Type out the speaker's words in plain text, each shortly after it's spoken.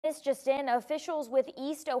This just in, officials with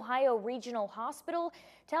East Ohio Regional Hospital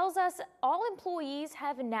tells us all employees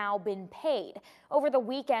have now been paid. Over the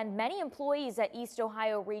weekend, many employees at East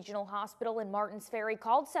Ohio Regional Hospital in Martins Ferry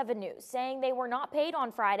called 7 News saying they were not paid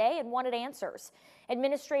on Friday and wanted answers.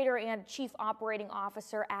 Administrator and Chief Operating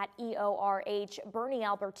Officer at EORH, Bernie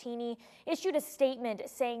Albertini, issued a statement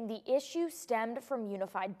saying the issue stemmed from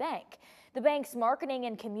Unified Bank. The bank's marketing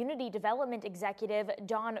and community development executive,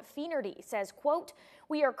 Don Feenerty, says, quote,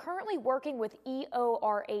 "We are currently working with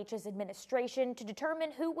EORH's administration to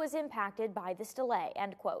determine who was impacted by this delay,"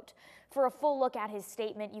 end quote. For a full look at his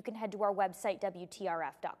statement, you can head to our website,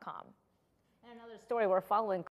 WTRF.com. And another story we're following.